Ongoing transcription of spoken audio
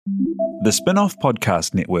The Spin-off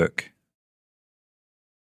Podcast Network.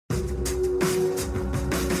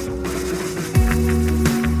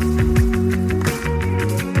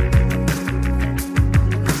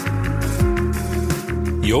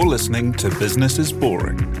 You're listening to Business is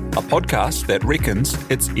Boring, a podcast that reckons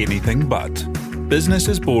it's anything but. Business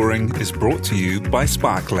is Boring is brought to you by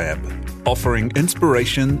SparkLab, offering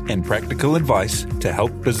inspiration and practical advice to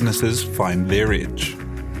help businesses find their edge.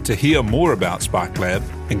 To hear more about SparkLab,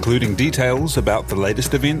 including details about the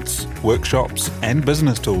latest events, workshops, and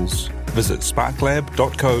business tools, visit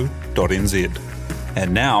sparklab.co.nz.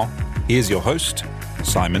 And now, here's your host,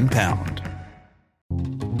 Simon Pound.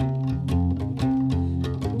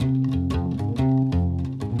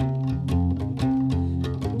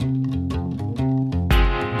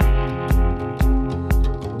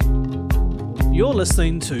 You're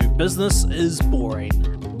listening to Business is Boring,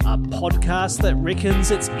 a podcast that reckons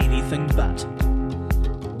it's anything but.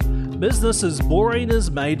 Business is Boring is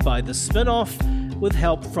made by The Spin-off with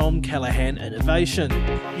help from Callaghan Innovation,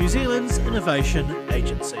 New Zealand's innovation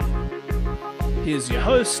agency. Here's your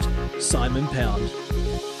host, Simon Pound.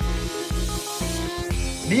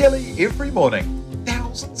 Nearly every morning,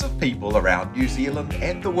 thousands of people around New Zealand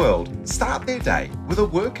and the world start their day with a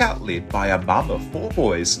workout led by a mum of 4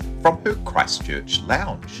 boys from her Christchurch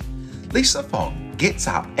lounge. Lisa Fong gets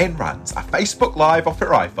up and runs a Facebook Live off her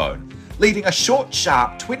iPhone, leading a short,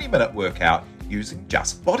 sharp 20-minute workout using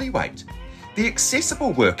just body weight. The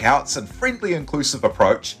accessible workouts and friendly, inclusive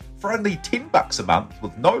approach for only $10 a month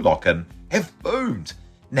with no lock-in have boomed.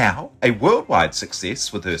 Now, a worldwide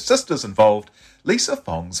success with her sisters involved, Lisa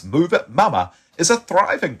Fong's Move It Mama is a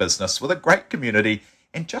thriving business with a great community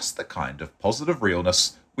and just the kind of positive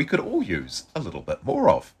realness we could all use a little bit more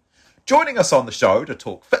of. Joining us on the show to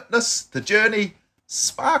talk fitness, the journey,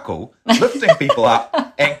 sparkle, lifting people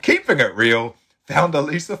up and keeping it real, founder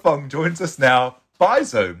Lisa Fong joins us now by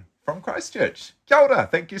Zoom from Christchurch. Kia ora,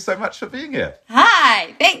 thank you so much for being here.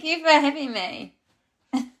 Hi, thank you for having me.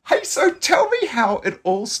 Hey, so tell me how it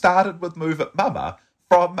all started with Move It Mama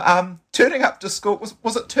from turning up to school.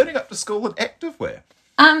 Was it turning up to school in activewear?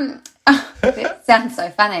 That sounds so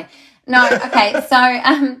funny. No, okay, so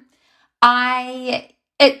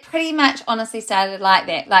it pretty much honestly started like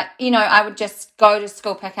that. Like, you know, I would just go to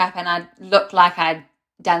school pick-up and I'd look like I'd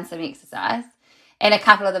done some exercise. And a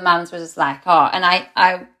couple of the mums were just like, oh, and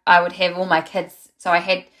I would have all my kids. So I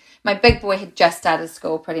had, my big boy had just started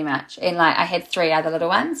school pretty much. And like, I had 3 other little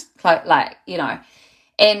ones, like, you know,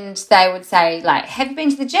 and they would say like, have you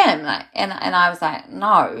been to the gym? Like, and I was like,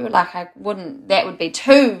 no, like I wouldn't, that would be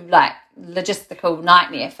too like logistical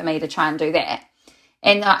nightmare for me to try and do that.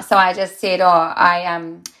 And so I just said,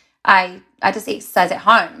 I just exercise at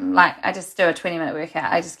home. Like I just do a 20-minute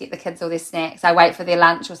workout. I just get the kids all their snacks. I wait for their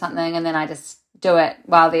lunch or something, and then I just do it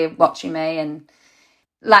while they're watching me. And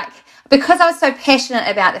like, because I was so passionate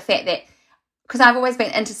about the fact that, because I've always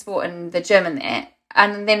been into sport and the gym and that,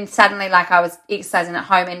 and then suddenly like I was exercising at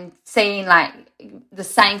home and seeing like the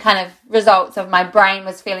same kind of results of my brain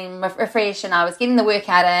was feeling refreshed, and I was getting the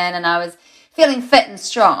workout in, and I was feeling fit and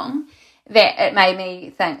strong, that it made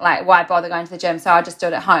me think like, why bother going to the gym? So I just do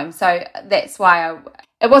it at home. So that's why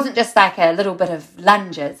it wasn't just like a little bit of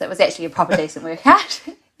lunges. It was actually a proper decent workout.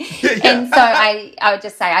 Yeah. And so I would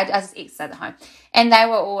just say I just exercise at home. And they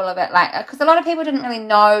were all a bit like, because a lot of people didn't really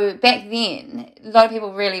know back then, a lot of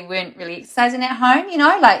people really weren't really exercising at home, you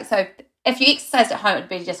know, like, so if you exercised at home, it would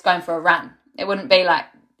be just going for a run. It wouldn't be like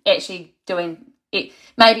actually doing it.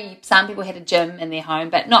 Maybe some people had a gym in their home,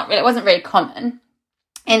 but not really, it wasn't very common.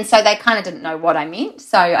 And so they kind of didn't know what I meant.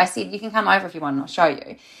 So I said, you can come over if you want and I'll show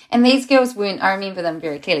you. And these girls weren't, I remember them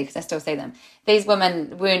very clearly because I still see them. These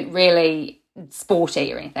women weren't really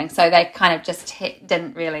sporty or anything. So they kind of just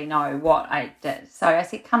didn't really know what I did. So I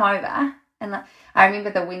said, come over. And I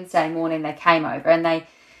remember the Wednesday morning they came over and they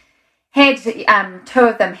had 2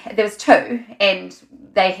 of them. There was 2, and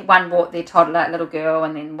one bought their toddler, little girl,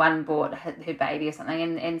 and then one bought her baby or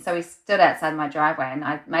something. And so we stood outside my driveway and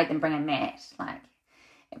I made them bring a mat, like,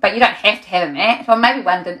 but you don't have to have a mat. Or maybe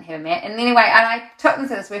one didn't have a mat. And anyway, and I took them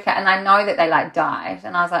to this workout, and I know that they like died.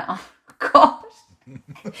 And I was like, oh God.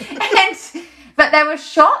 But they were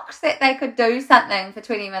shocked that they could do something for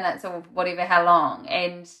 20 minutes or whatever, how long,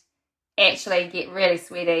 and actually get really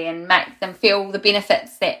sweaty and make them feel the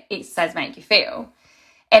benefits that exercise make you feel.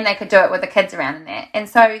 And they could do it with the kids around and that. And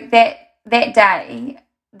so that day,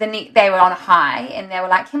 they were on a high, and they were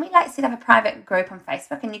like, can we like set up a private group on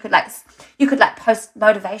Facebook, and you could like post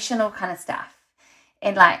motivational kind of stuff.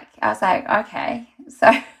 And like I was like, okay. So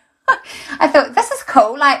I thought, this is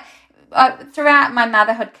cool. Like throughout my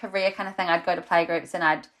motherhood career kind of thing, I'd go to playgroups and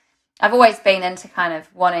I'd I've always been into kind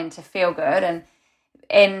of wanting to feel good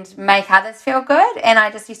and make others feel good. And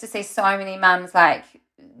I just used to see so many mums like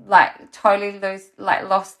totally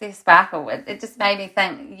lost their sparkle. It just made me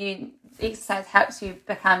think exercise helps you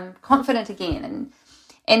become confident again.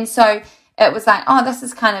 And so it was like, oh, this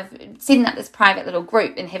is kind of setting up this private little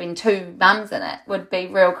group and having 2 mums in it would be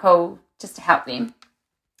real cool just to help them.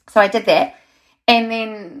 So I did that. And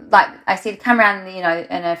then, like I said, come around,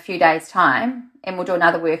 in a few days' time and we'll do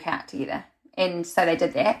another workout together. And so they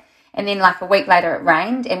did that. And then like a week later it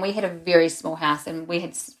rained, and we had a very small house, and we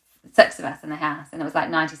had 6 of us in the house, and it was like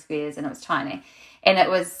 90 squares, and it was tiny. And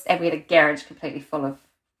we had a garage completely full of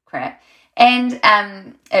crap. And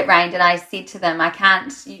it rained, and I said to them,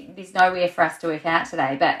 there's nowhere for us to work out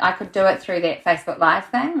today, but I could do it through that Facebook Live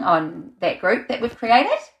thing on that group that we've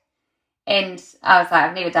created. And I was like,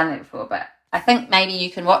 I've never done that before, but I think maybe you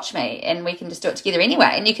can watch me and we can just do it together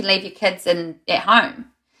anyway, and you can leave your kids at home.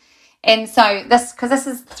 And so this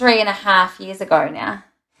is 3.5 years ago now.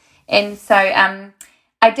 And so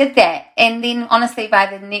I did that. And then honestly, by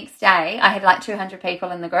the next day, I had like 200 people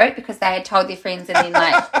in the group because they had told their friends, and then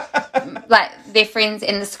like their friends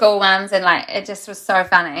in the school ones, and like it just was so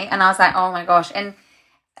funny. And I was like, oh my gosh. And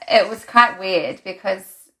it was quite weird because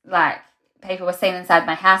like people were seen inside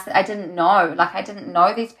my house that I didn't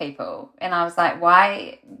know these people. And I was like,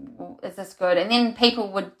 why is this good? And then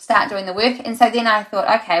people would start doing the work. And so then I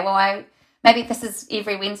thought, okay, well, maybe this is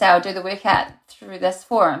every Wednesday I'll do the workout through this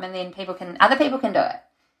forum, and then other people can do it.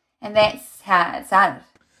 And that's how it started.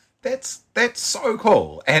 That's so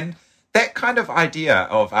cool. And that kind of idea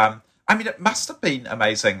of, it must have been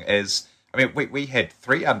amazing we had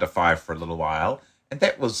 3 under 5 for a little while, and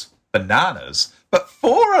that was bananas. But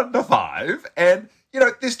 4 under 5, and,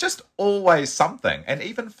 there's just always something. And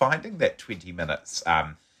even finding that 20 minutes,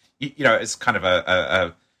 is kind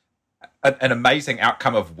of an amazing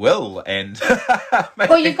outcome of will. And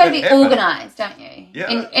well, you've got to be organised, don't you?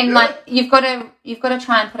 Yeah. And like you've got to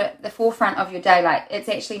try and put it at the forefront of your day. Like it's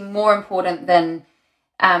actually more important than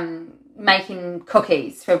making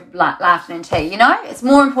cookies for afternoon tea. It's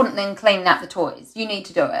more important than cleaning up the toys. You need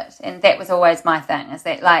to do it, and that was always my thing. Is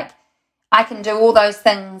that like I can do all those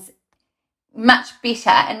things much better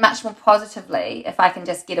and much more positively if I can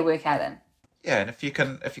just get a workout in. Yeah, and if you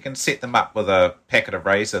can set them up with a packet of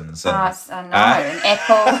raisins and an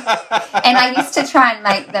apple. And I used to try and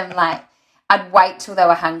make them like I'd wait till they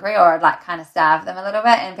were hungry, or I'd like kind of starve them a little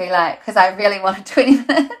bit and be like, because I really wanted 20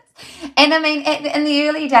 minutes. And in the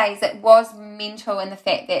early days, it was mental in the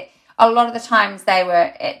fact that a lot of the times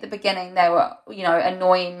at the beginning, they were,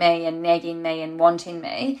 annoying me and nagging me and wanting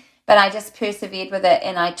me. But I just persevered with it,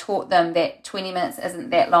 and I taught them that 20 minutes isn't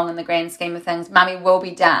that long in the grand scheme of things. Mummy will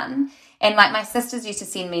be done. And like my sisters used to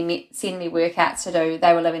send me workouts to do.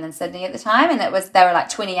 They were living in Sydney at the time, and they were like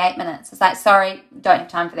 28 minutes. It's like, sorry, don't have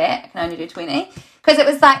time for that. I can only do 20. Because it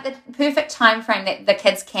was like the perfect time frame that the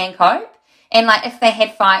kids can cope. And like if they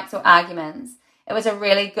had fights or arguments, it was a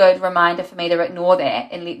really good reminder for me to ignore that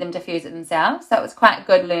and let them diffuse it themselves. So it was quite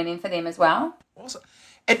good learning for them as well. Awesome.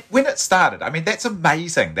 And when it started, that's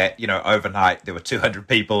amazing that, overnight there were 200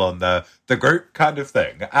 people on the group kind of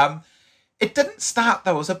thing. It didn't start,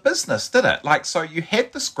 though, as a business, did it? Like, so you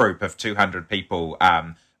had this group of 200 people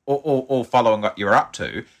all following what you were up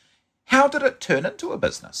to. How did it turn into a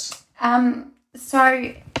business? So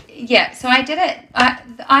I did it.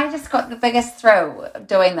 I just got the biggest thrill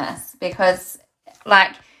doing this because,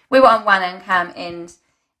 like, we were on one income, and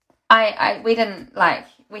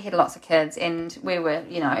we had lots of kids, and we were,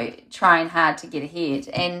 trying hard to get ahead.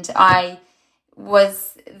 And I was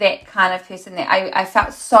that kind of person that I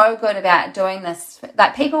felt so good about doing this.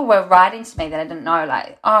 Like, people were writing to me that I didn't know,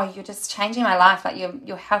 like, oh, you're just changing my life. Like,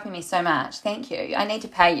 you're helping me so much. Thank you. I need to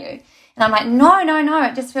pay you. And I'm like, no.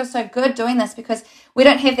 It just feels so good doing this because we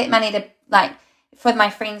don't have that money to, like, for my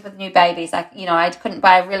friends with new babies. Like, I couldn't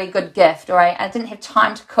buy a really good gift, or I didn't have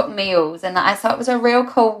time to cook meals. And so it was a real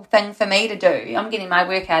cool thing for me to do. I'm getting my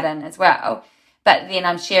workout in as well. But then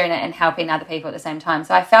I'm sharing it and helping other people at the same time.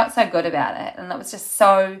 So I felt so good about it. And it was just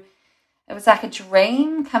it was like a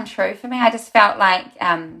dream come true for me. I just felt like,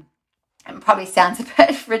 it probably sounds a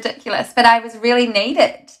bit ridiculous, but I was really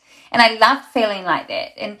needed. And I loved feeling like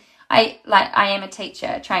that. And I am a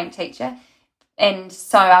teacher, a trained teacher. And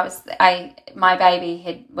so my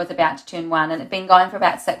baby was about to turn 1, and it had been going for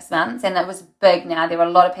about 6 months, and it was big now. There were a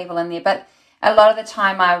lot of people in there, but a lot of the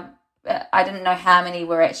time I didn't know how many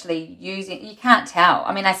were actually using. You can't tell.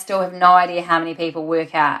 I still have no idea how many people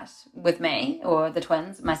work out with me or the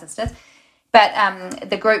twins, my sisters. But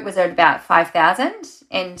the group was at about 5,000.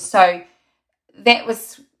 And so that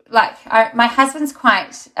was like, my husband's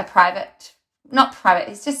quite a private not private.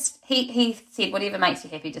 He's just, he said, whatever makes you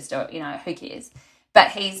happy, just do it, who cares?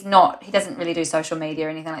 But he doesn't really do social media or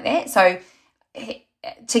anything like that. So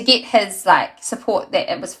to get his support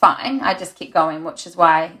that it was fine, I just kept going, which is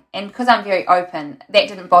why, and because I'm very open, that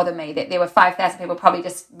didn't bother me that there were 5,000 people probably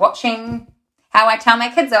just watching how I tell my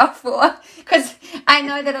kids off, because I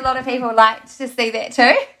know that a lot of people like to see that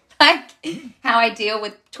too, how I deal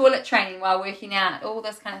with toilet training while working out, all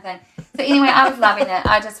this kind of thing. So anyway, I was loving it.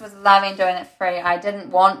 I just was loving doing it free. I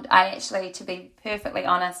actually, to be perfectly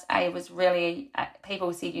honest, I was really,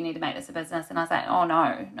 people said you need to make this a business, and I was like, oh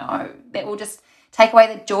no, that will just take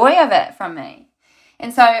away the joy of it from me.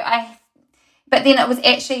 And so but then it was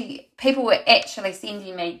actually, people were actually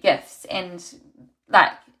sending me gifts and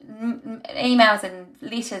emails and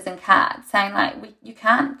letters and cards saying you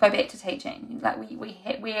can't go back to teaching.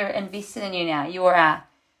 We're invested in you now.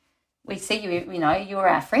 We see you, you're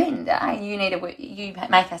our friend. You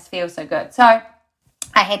make us feel so good. So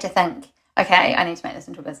I had to think, okay, I need to make this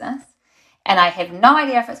into a business. And I have no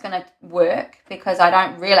idea if it's going to work, because I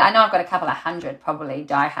know I've got a couple of hundred probably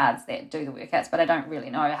diehards that do the workouts, but I don't really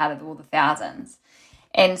know how to do all the thousands.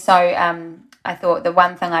 And so I thought the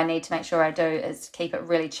one thing I need to make sure I do is keep it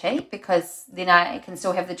really cheap, because then I can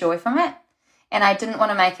still have the joy from it. And I didn't want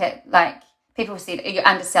to make it people said, you're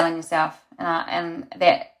underselling yourself. And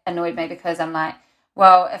that annoyed me, because I'm like,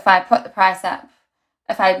 well, if I put the price up,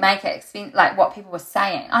 if I make it what people were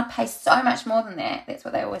saying, I'd pay so much more than that. That's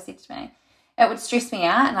what they always said to me. It would stress me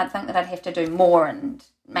out, and I'd think that I'd have to do more and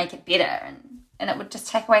make it better, and it would just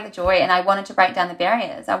take away the joy. And I wanted to break down the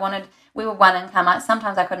barriers. We were one income.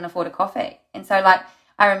 Sometimes I couldn't afford a coffee. And so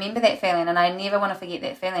I remember that feeling, and I never want to forget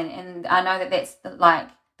that feeling. And I know that that's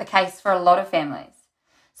the case for a lot of families.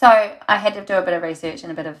 So I had to do a bit of research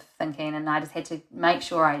and a bit of thinking, and I just had to make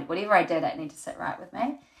sure whatever I did, it needed to sit right with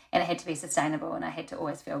me, and it had to be sustainable, and I had to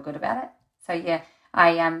always feel good about it. So yeah,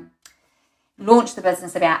 I launched the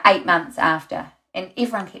business about 8 months after, and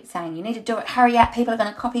everyone kept saying, you need to do it, hurry up, people are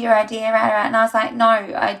going to copy your idea, right? And I was like, no,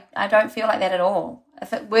 I don't feel like that at all.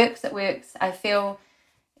 If it works, it works. I feel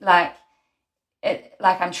like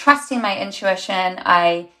I'm trusting my intuition.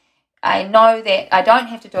 I know that I don't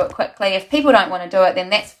have to do it quickly. If people don't want to do it, then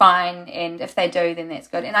that's fine, and if they do, then that's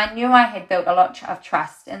good. And I knew I had built a lot of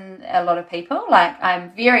trust in a lot of people.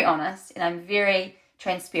 I'm very honest, and I'm very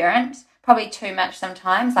transparent, probably too much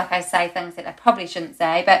sometimes. I say things that I probably shouldn't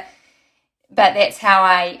say, but that's how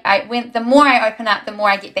I went. The more I open up, the more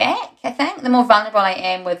I get back, I think. The more vulnerable I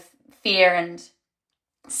am with fear and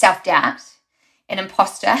self-doubt and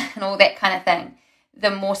imposter and all that kind of thing,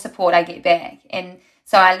 the more support I get back. And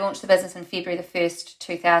so I launched the business in February the 1st,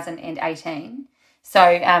 2018. So,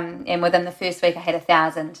 and within the first week I had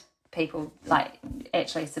 1,000 people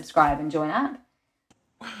actually subscribe and join up.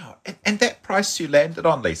 Wow. And that price you landed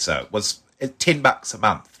on, Lisa, was $10 a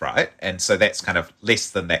month, right? And so that's kind of less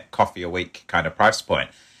than that coffee a week kind of price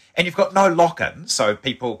point. And you've got no lock-in, so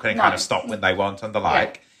people can kind of stop when they want and the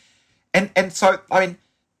like. Yeah. And so, I mean,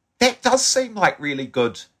 that does seem like really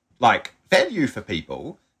good, value for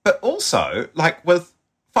people, but also, with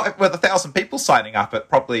 1,000 people signing up, it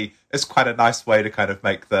probably is quite a nice way to kind of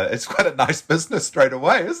it's quite a nice business straight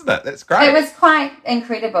away, isn't it? That's great. It was quite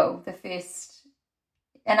incredible, the first,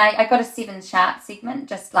 and I got a 7 chart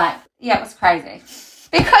segment, it was crazy,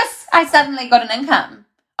 because I suddenly got an income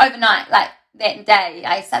overnight, that day.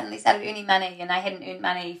 I suddenly started earning money, and I hadn't earned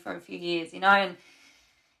money for a few years, and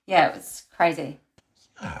yeah, it was crazy.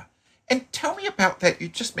 Yeah. And tell me about that. You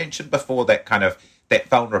just mentioned before that kind of that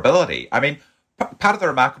vulnerability. I mean, part of the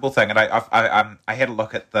remarkable thing, and I had a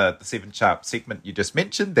look at the 7 chart segment you just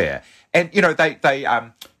mentioned there, and they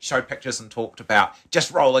showed pictures and talked about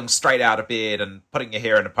just rolling straight out of bed and putting your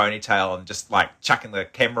hair in a ponytail and just chucking the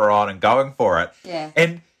camera on and going for it. Yeah.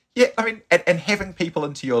 And yeah, I mean, and having people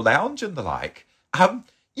into your lounge and the like.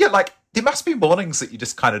 There must be mornings that you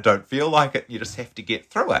just kind of don't feel like it. And you just have to get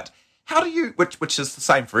through it. How do you, which is the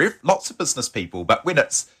same for lots of business people, but when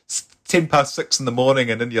it's 6:10 in the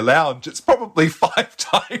morning and in your lounge, it's probably 5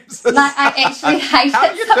 times. I actually hate it. How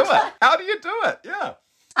do you do it? How do you do it? Yeah.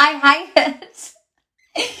 I hate it.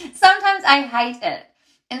 Sometimes I hate it.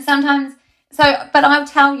 And sometimes, but I'll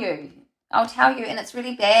tell you, and it's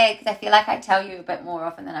really bad because I feel like I tell you a bit more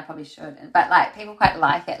often than I probably should. But people quite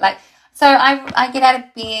like it. So I get out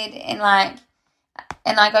of bed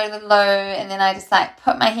and I go to the loo, and then I just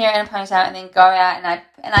put my hair in a ponytail and then go out,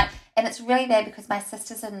 and it's really bad because my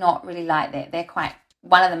sisters are not really like that. They're quite,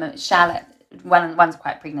 one of them, Charlotte, one's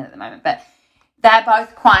quite pregnant at the moment, but they're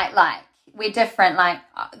both quite we're different.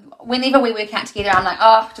 Whenever we work out together, I'm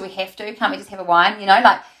oh, do we have to? Can't we just have a wine?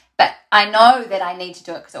 But I know that I need to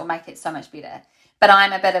do it because it will make it so much better. but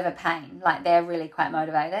I'm a bit of a pain. Like, they're really quite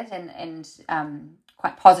motivated and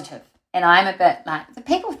quite positive. And I'm a bit like, the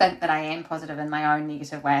people think that I am positive in my own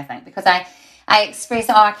negative way, I think, because I express,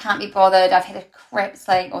 I can't be bothered, I've had a crap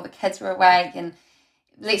sleep, or the kids were awake, and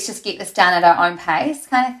let's just get this done at our own pace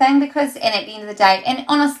kind of thing. Because, and at the end of the day, and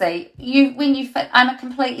honestly, I'm a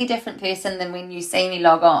completely different person than when you see me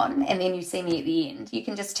log on and then you see me at the end. You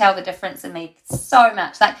can just tell the difference in me so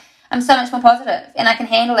much. Like, I'm so much more positive and I can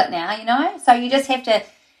handle it now, you know? So you just have to,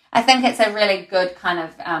 I think it's a really good kind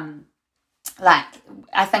of,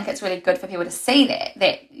 I think it's really good for people to see that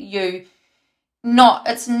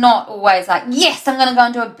it's not always like, yes, I'm going to go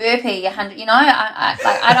and do a burpee 100, you know,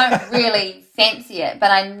 I don't really fancy it,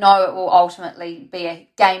 but I know it will ultimately be a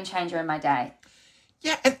game changer in my day.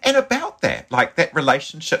 Yeah, and about that, like that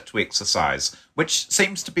relationship to exercise, which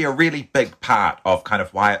seems to be a really big part of kind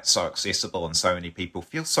of why it's so accessible and so many people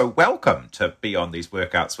feel so welcome to be on these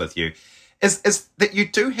workouts with you, is that you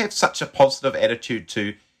do have such a positive attitude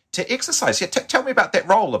to exercise. Yeah, tell me about that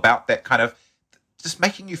role, about that kind of just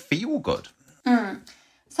making you feel good.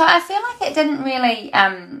 So I feel like it didn't really,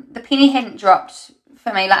 the penny hadn't dropped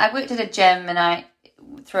for me. Like, I worked at a gym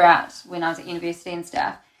throughout when I was at university and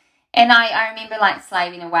stuff. And I remember like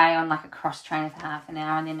slaving away on like a cross trainer for half an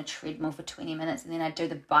hour and then a treadmill for 20 minutes. And then I'd do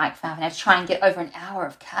the bike for half an hour to try and get over an hour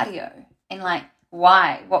of cardio. And like,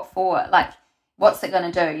 why? What for? Like, what's it going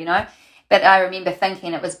to do, you know? But I remember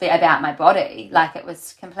thinking it was about my body. Like, it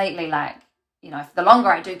was completely like, you know, the longer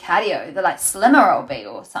I do cardio, the like slimmer I'll be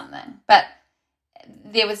or something. But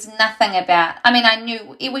there was nothing about, I mean, I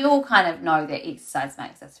knew, we all kind of know that exercise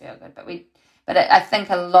makes us feel good, but I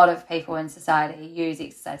think a lot of people in society use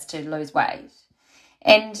exercise to lose weight.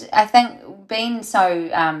 And I think being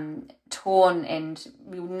so torn and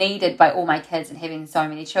needed by all my kids and having so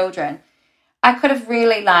many children, I could have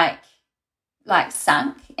really like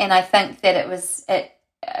sunk. And I think that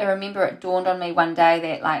I remember it dawned on me one day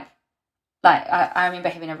that I remember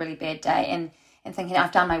having a really bad day and thinking,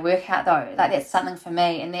 I've done my workout though, like that's something for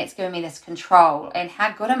me and that's given me this control, and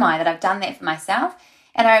how good am I that I've done that for myself.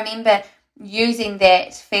 And I remember using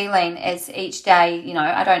that feeling as each day, you know,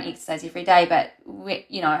 I don't exercise every day, but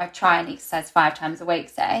you know, I try and exercise 5 times a week,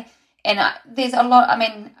 say, and there's a lot, I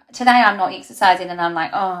mean, today I'm not exercising and I'm like,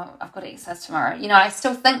 oh, I've got to exercise tomorrow, you know, I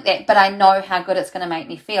still think that, but I know how good it's going to make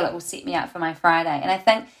me feel. It will set me up for my Friday. And I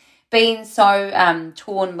think being so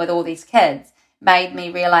torn with all these kids made me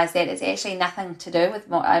realise that it's actually nothing to do with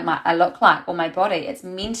what I look like or my body. It's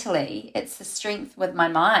mentally, it's the strength with my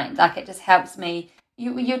mind. Like, it just helps me.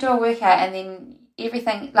 You do a workout and then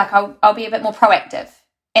everything, like I'll be a bit more proactive.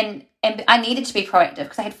 And I needed to be proactive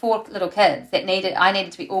because I had 4 little kids I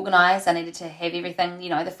needed to be organised. I needed to have everything, you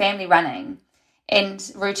know, the family running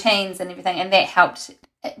and routines and everything. And that helped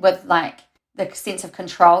with like the sense of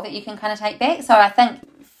control that you can kind of take back. So I think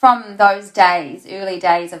from those days, early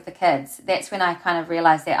days of the kids, that's when I kind of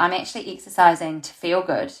realised that I'm actually exercising to feel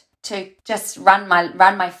good, to just run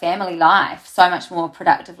my family life so much more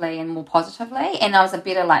productively and more positively. And I was a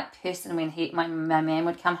better like person when my man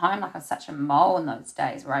would come home. Like, I was such a mole in those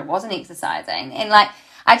days where I wasn't exercising, and like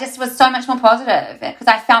I just was so much more positive because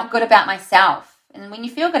I felt good about myself. And when you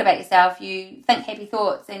feel good about yourself, you think happy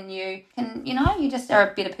thoughts and you can, you know, you just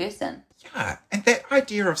are a better person. Yeah, and that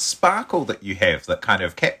idea of sparkle that you have that kind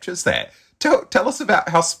of captures that. Tell us about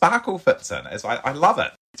how sparkle fits in, as I love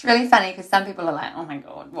it. It's really funny because some people are like, oh my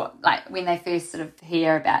God, what? Like, when they first sort of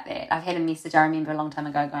hear about that. I've had a message I remember a long time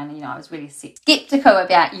ago going, you know, I was really skeptical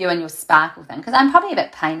about you and your sparkle thing because I'm probably a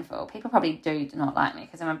bit painful. People probably do not like me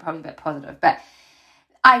because I'm probably a bit positive. But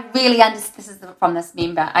I really understand, from this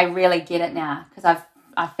member, I really get it now because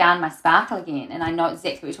I've found my sparkle again and I know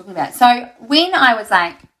exactly what you're talking about. So when I was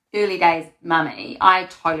like early days mummy, I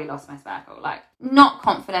totally lost my sparkle. Like, not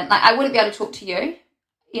confident. Like, I wouldn't be able to talk to you.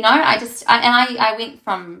 You know, I went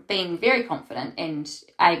from being very confident and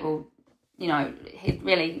able, you know,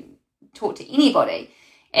 really talk to anybody.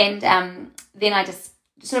 And then I just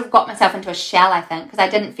sort of got myself into a shell, I think, because I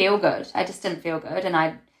didn't feel good. I just didn't feel good. And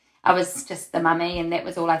I was just the mummy and that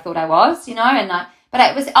was all I thought I was, you know. But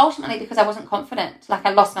it was ultimately because I wasn't confident. Like,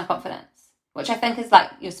 I lost my confidence, which I think is like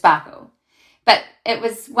your sparkle. But it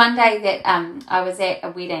was one day that I was at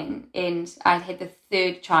a wedding and I had the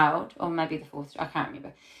 3rd child, or maybe the 4th, I can't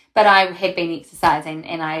remember. But I had been exercising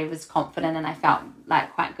and I was confident and I felt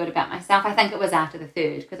like quite good about myself. I think it was after the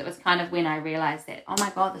 3rd because it was kind of when I realised that, oh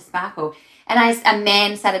my God, the sparkle. And a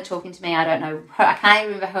man started talking to me. I don't know, I can't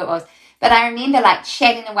remember who it was. But I remember like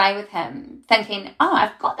chatting away with him thinking, oh,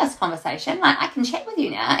 I've got this conversation. Like, I can chat with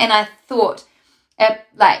you now. And I thought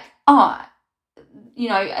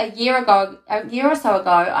a year or so ago,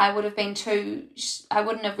 I wouldn't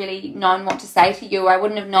have really known what to say to you, or I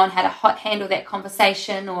wouldn't have known how to handle that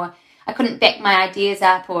conversation, or I couldn't back my ideas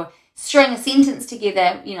up or string a sentence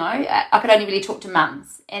together. I could only really talk to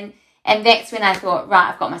mums. And that's when I thought,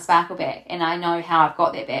 right, I've got my sparkle back, and I know how I've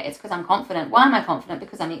got that back. It's because I'm confident. Why am I confident?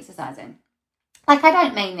 Because I'm exercising. Like, I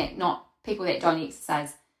don't mean that not people that don't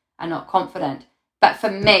exercise are not confident. But for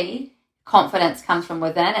me, confidence comes from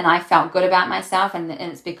within, and I felt good about myself, and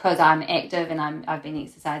it's because I'm active and I've been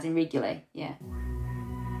exercising regularly. Yeah.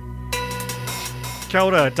 Kia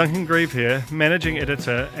ora, Duncan Grieve here, managing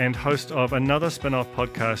editor and host of another spin-off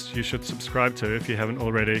podcast you should subscribe to if you haven't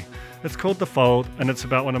already. It's called The Fold, and it's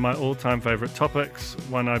about one of my all-time favourite topics,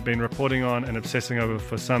 one I've been reporting on and obsessing over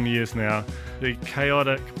for some years now, the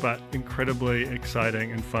chaotic but incredibly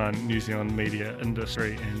exciting and fun New Zealand media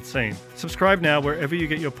industry and scene. Subscribe now wherever you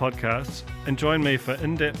get your podcasts, and join me for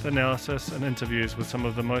in-depth analysis and interviews with some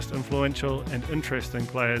of the most influential and interesting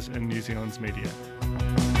players in New Zealand's media.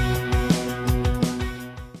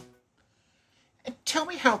 Tell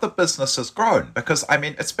me how the business has grown, because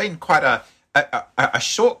it's been quite a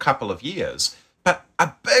short couple of years, but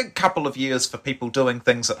a big couple of years for people doing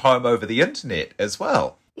things at home over the internet as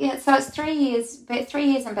well. Yeah, so it's 3 years, but 3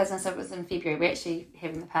 years in business. It was in February. We're actually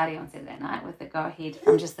having the party on Saturday night with the go-ahead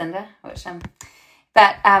from Jacinda, which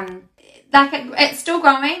it's still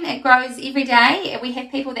growing. It grows every day. We have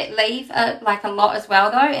people that leave a lot as well,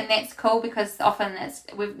 though, and that's cool because often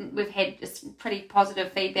we've had just pretty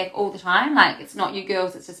positive feedback all the time. Like, it's not you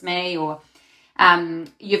girls, it's just me, or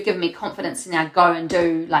you've given me confidence to now go and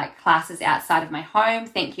do like classes outside of my home.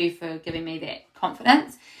 Thank you for giving me that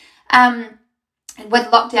confidence. With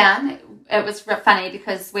lockdown, it was funny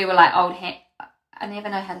because we were like old hat. I never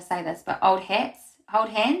know how to say this, but old hats, old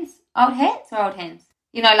hands, old hats or old hands.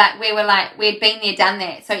 We'd been there, done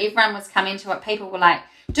that. So everyone was coming to it. People were like,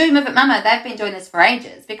 do Move It Mama. They've been doing this for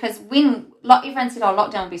ages. Because when everyone said,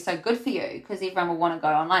 lockdown would be so good for you because everyone will want to go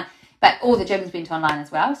online. But all the gyms went online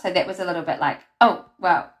as well. So that was a little bit like, oh,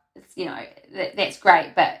 well, it's, that's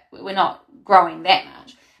great, but we're not growing that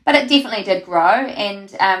much. But it definitely did grow.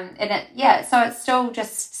 So it's still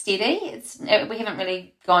just steady. We haven't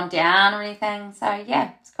really gone down or anything. So,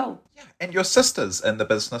 yeah, it's cool. Yeah, and your sister's in the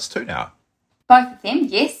business too now. Both of them,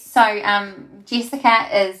 yes. So Jessica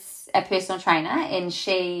is a personal trainer, and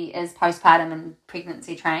she is postpartum and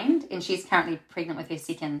pregnancy trained, and she's currently pregnant with her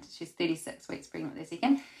second. She's 36 weeks pregnant with her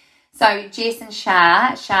second. So Jess and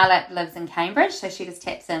Charlotte lives in Cambridge, so she just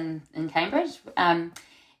taps in Cambridge.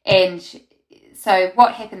 And so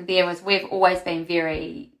what happened there was we've always been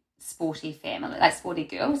very sporty family, like sporty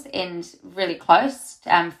girls, and really close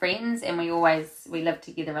friends, and we lived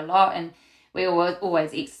together a lot, and we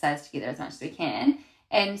always exercise together as much as we can.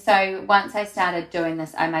 And so once I started doing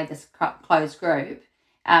this, I made this closed group.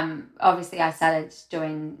 Obviously, I started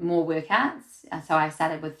doing more workouts. So I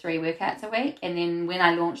started with 3 workouts a week. And then when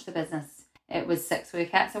I launched the business, it was 6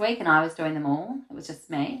 workouts a week, and I was doing them all. It was just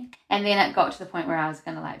me. And then it got to the point where I was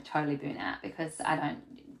going to totally burn out, because I don't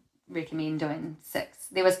recommend doing 6.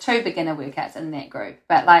 There was 2 beginner workouts in that group,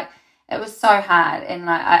 but it was so hard.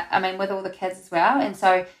 And with all the kids as well. And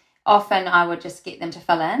so often I would just get them to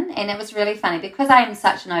fill in, and it was really funny because I am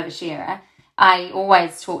such an oversharer. I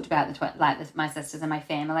always talked about my sisters and my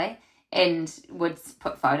family, and would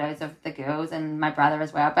put photos of the girls and my brother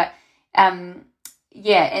as well. But and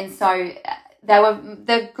so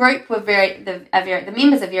the group were the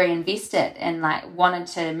members are very invested and wanted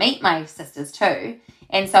to meet my sisters too,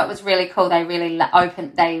 and so it was really cool. They really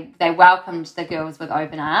they welcomed the girls with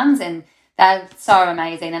open arms, and they're so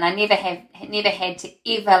amazing. And I never had to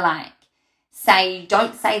ever say,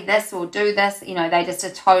 don't say this or do this. They just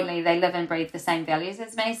they live and breathe the same values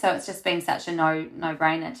as me. So it's just been such a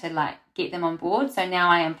no-brainer to get them on board. So now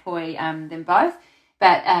I employ them both.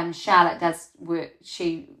 But Charlotte does work.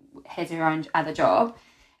 She has her own other job.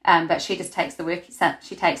 But she just takes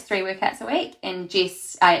she takes 3 workouts a week. And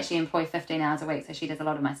Jess, I actually employ 15 hours a week. So she does a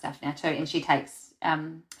lot of my stuff now too. And she takes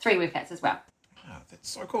 3 workouts as well. Oh, that's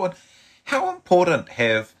so cool. How important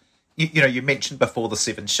have you mentioned before the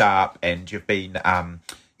 7 Sharp, and you've been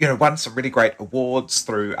won some really great awards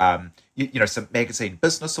through some magazine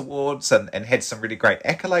business awards, and had some really great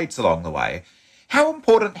accolades along the way. How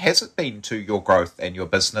important has it been to your growth and your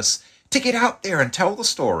business to get out there and tell the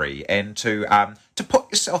story, and to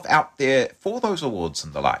put yourself out there for those awards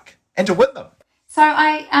and the like, and to win them? So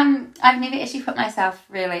I've never actually put myself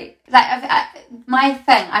really my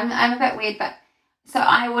thing. I'm a bit weird, but so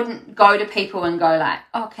I wouldn't go to people and go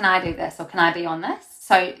oh, can I do this, or can I be on this?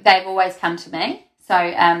 So they've always come to me. So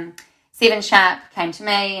 7 Sharp came to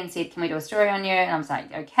me and said, can we do a story on you? And I was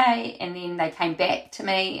like, okay. And then they came back to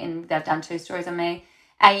me and they've done 2 stories on me.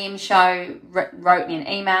 AM Show wrote me an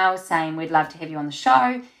email saying, we'd love to have you on the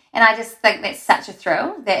show. And I just think that's such a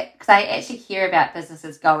thrill, that because I actually hear about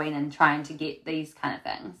businesses going and trying to get these kind of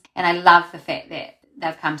things. And I love the fact that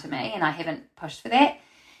they've come to me and I haven't pushed for that,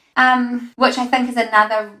 which I think is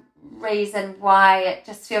another reason why it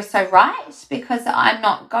just feels so right, because I'm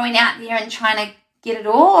not going out there and trying to get it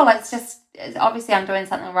all. Obviously I'm doing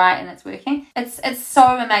something right and it's working. It's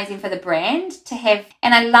so amazing for the brand to have,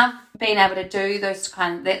 and I love being able to do those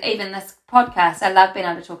even this podcast, I love being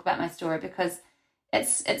able to talk about my story because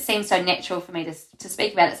it seems so natural for me to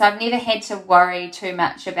speak about it. So I've never had to worry too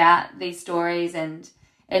much about these stories and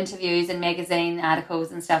interviews and magazine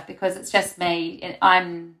articles and stuff, because it's just me and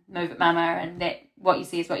I'm Move It Mama, and that what you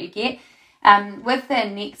see is what you get. With the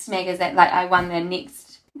Next magazine, like I won the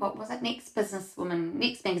Next Magazine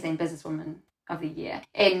Businesswoman of the Year,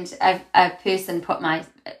 and a person put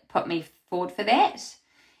me forward for that,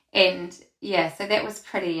 and yeah, so that was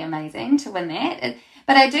pretty amazing to win that.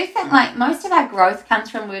 But I do think like most of our growth comes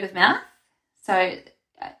from word of mouth. So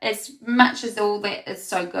as much as all that is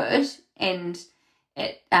so good, and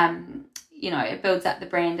it it builds up the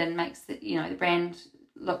brand and makes the brand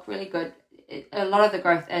look really good, a lot of the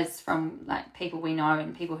growth is from like people we know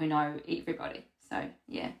and people who know everybody. So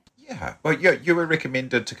yeah. Yeah, well, you were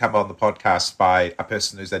recommended to come on the podcast by a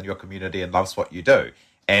person who's in your community and loves what you do.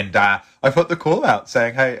 And I put the call out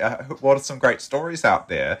saying, hey, what are some great stories out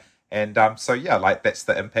there? And so, yeah, like that's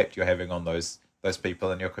the impact you're having on those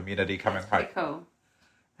people in your community coming right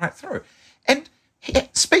through. And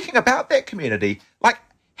speaking about that community, like,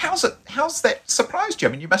 how's that surprised you?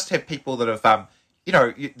 I mean, you must have people that have,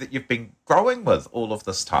 that you've been growing with all of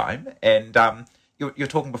this time. And you're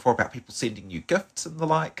talking before about people sending you gifts and the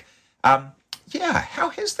like. How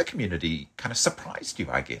has the community kind of surprised you,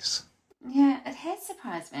 I guess? Yeah, it has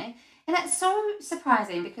surprised me. And it's so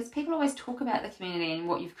surprising because people always talk about the community and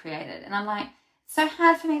what you've created. And I'm like, it's so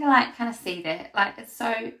hard for me to like kind of see that. Like,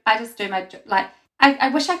 I just do my, like, I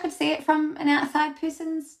wish I could see it from an outside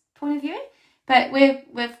person's point of view. But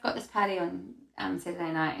we've got this party on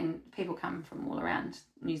Saturday night and people come from all around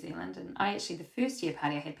New Zealand. And the first year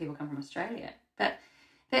party I had people come from Australia. But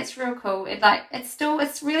that's real cool.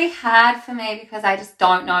 It's really hard for me because I just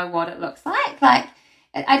don't know what it looks like. Like,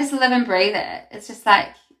 I just live and breathe it. It's just like,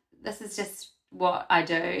 this is just what I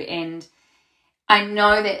do, and I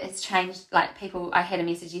know that it's changed. Like I had a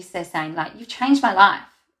message yesterday saying like, you've changed my life,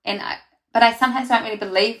 but I sometimes don't really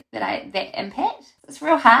believe that impact. It's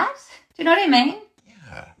real hard. Do you know what I mean?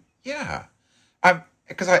 Yeah.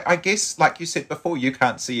 Because I guess, like you said before, you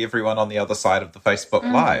can't see everyone on the other side of the Facebook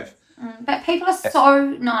Live. But people are so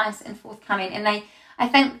nice and forthcoming, and I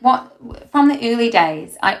think from the early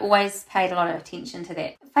days, I always paid a lot of attention to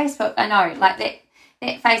that. Facebook, I know, like that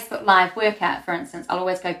Facebook Live workout, for instance, I'll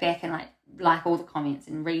always go back and like all the comments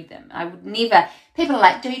and read them. I would never, people are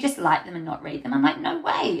like, do you just like them and not read them? I'm like, no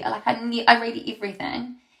way. Like I read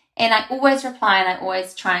everything, and I always reply, and I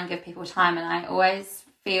always try and give people time, and I always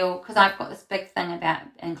feel, because I've got this big thing about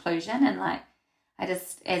inclusion, and like, I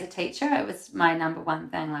just, as a teacher, it was my number one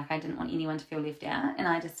thing. Like I didn't want anyone to feel left out, and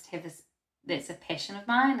I just have this, that's a passion of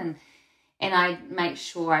mine, and I make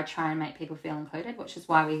sure I try and make people feel included, which is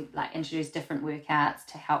why we like introduce different workouts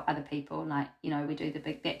to help other people. Like, we do the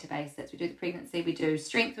big back to basics, we do the pregnancy, we do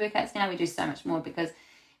strength workouts now, we do so much more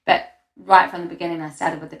but right from the beginning I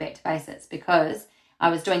started with the back to basics because I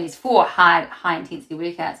was doing these 4 high intensity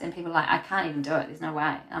workouts and people are like, I can't even do it, there's no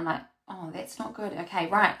way. And I'm like, oh, that's not good. Okay,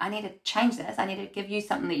 right, I need to change this. I need to give you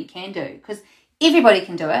something that you can do, because everybody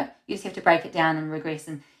can do it. You just have to break it down and regress.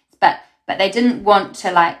 But they didn't want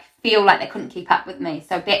to like feel like they couldn't keep up with me.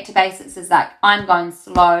 So back to basics is like, I'm going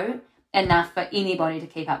slow enough for anybody to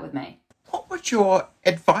keep up with me. What would your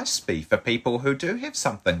advice be for people who do have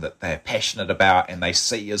something that they're passionate about and they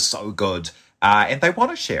see as so good and they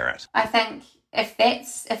want to share it? I think if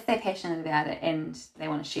they're passionate about it and they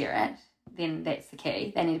want to share it, then that's the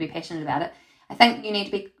key. They need to be passionate about it. I think you need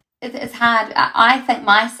to be, it's hard. I think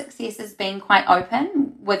my success has been quite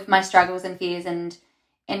open with my struggles and fears and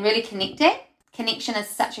really connecting. Connection is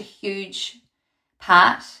such a huge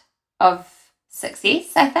part of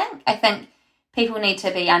success, I think. I think people need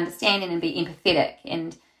to be understanding and be empathetic.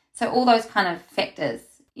 And so all those kind of factors,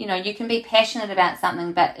 you can be passionate about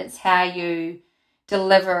something, but it's how you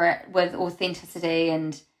deliver it with authenticity.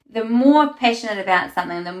 And the more passionate about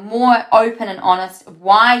something, the more open and honest of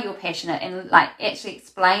why you're passionate and like actually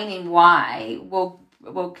explaining why will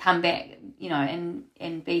come back,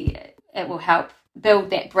 and be, it will help build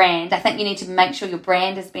that brand. I think you need to make sure your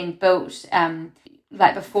brand has been built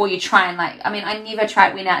like before you try and like, I mean, I never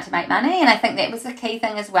went out to make money, and I think that was the key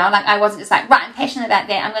thing as well. Like I wasn't just like, right, I'm passionate about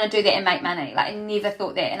that, I'm going to do that and make money. Like I never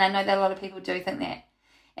thought that, and I know that a lot of people do think that,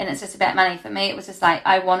 and it's just about money. For me, it was just like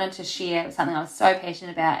I wanted to share something I was so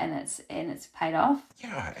passionate about, and it's paid off.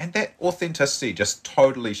 Yeah, and that authenticity just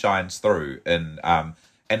totally shines through in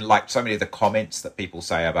and like so many of the comments that people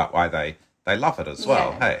say about why they love it as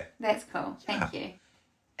well. Hey, that's cool. Thank you.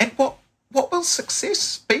 And what will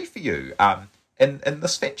success be for you in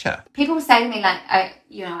this venture? People say to me like, I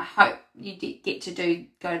hope you get to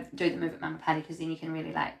go do the Move It Mama party, because then you can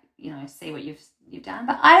really like, see what you've done.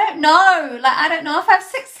 But I don't know. Like I don't know if I've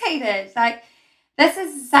succeeded. Like this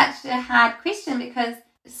is such a hard question, because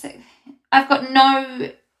I've got no.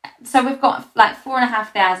 So we've got like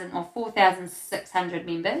 4,500 or 4,600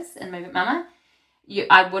 members in Move It Mama.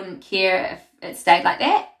 I wouldn't care if it stayed like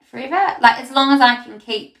that forever. Like as long as I can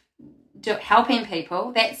keep helping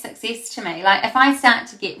people, that's success to me. Like if I start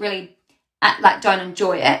to get really don't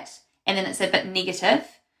enjoy it, and then it's a bit negative,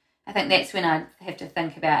 I think that's when I have to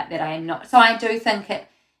think about that I am not. So I do think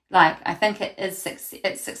I think it is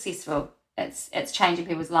it's successful. It's changing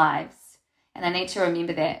people's lives, and I need to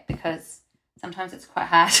remember that, because sometimes it's quite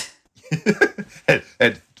hard.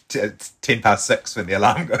 It's 6:10 when the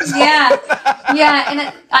alarm goes off. Yeah,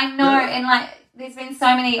 and I know, and like there's been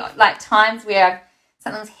so many like times where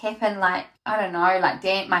something's happened, like I don't know, like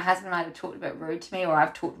Dan, my husband might have talked a bit rude to me, or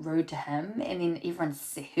I've talked rude to him, and then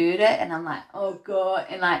everyone's heard it, and I'm like, oh god,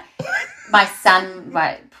 and like my son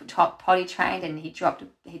potty trained, and he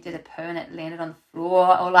did a poo and it landed on the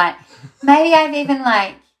floor, or like maybe I've even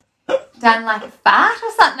like done like a fart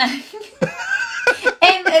or something,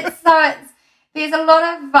 and there's a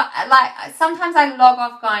lot of like sometimes I log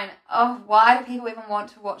off going, oh, why do people even want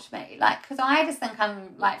to watch me? Like, because I just think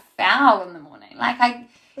I'm like foul in the morning, like but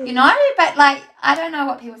like I don't know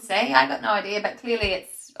what people say. I got no idea, but clearly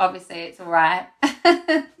it's all right.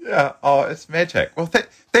 Yeah, oh, it's magic. Well,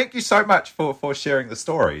 thank you so much for sharing the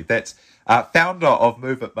story. That's founder of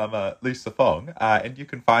Move It Mama, Lisa Fong, and you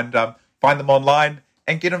can find them online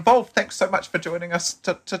and get involved. Thanks so much for joining us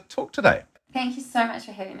to talk today. Thank you so much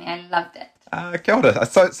for having me. I loved it. Kia ora.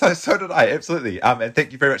 So did I, absolutely. And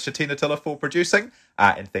thank you very much to Tina Tiller for producing.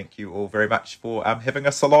 And thank you all very much for having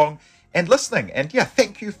us along and listening. And yeah,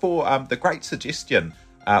 thank you for the great suggestion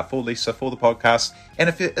for Lisa for the podcast. And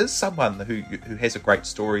if there is someone who has a great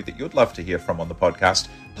story that you'd love to hear from on the podcast,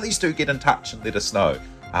 please do get in touch and let us know.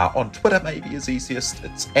 On Twitter maybe is easiest.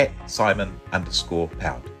 It's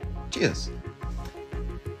 @Simon_Pound. Cheers.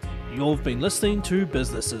 You've been listening to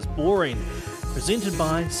Business is Boring, presented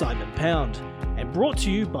by Simon Pound, and brought to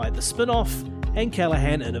you by The Spin-Off and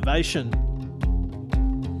Callaghan Innovation.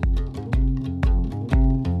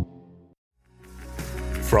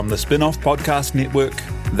 From the Spin-Off Podcast Network,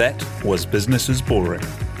 that was Business is Boring,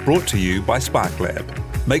 brought to you by SparkLab.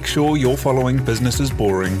 Make sure you're following Business is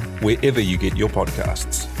Boring wherever you get your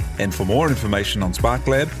podcasts. And for more information on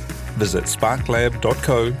SparkLab, visit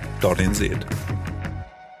sparklab.co.nz.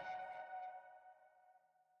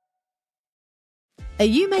 Are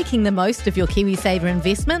you making the most of your KiwiSaver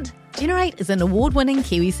investment? Generate is an award-winning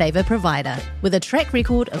KiwiSaver provider with a track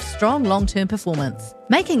record of strong long-term performance.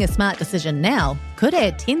 Making a smart decision now could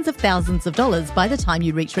add tens of thousands of dollars by the time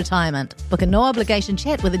you reach retirement. Book a no-obligation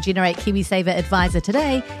chat with a Generate KiwiSaver advisor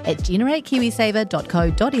today at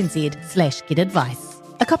generatekiwisaver.co.nz/get-advice.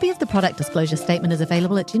 A copy of the product disclosure statement is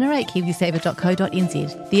available at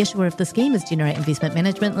generatekiwisaver.co.nz. The issuer of the scheme is Generate Investment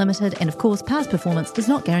Management Limited, and of course, past performance does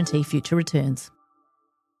not guarantee future returns.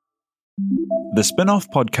 The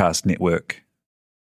Spin-Off Podcast Network.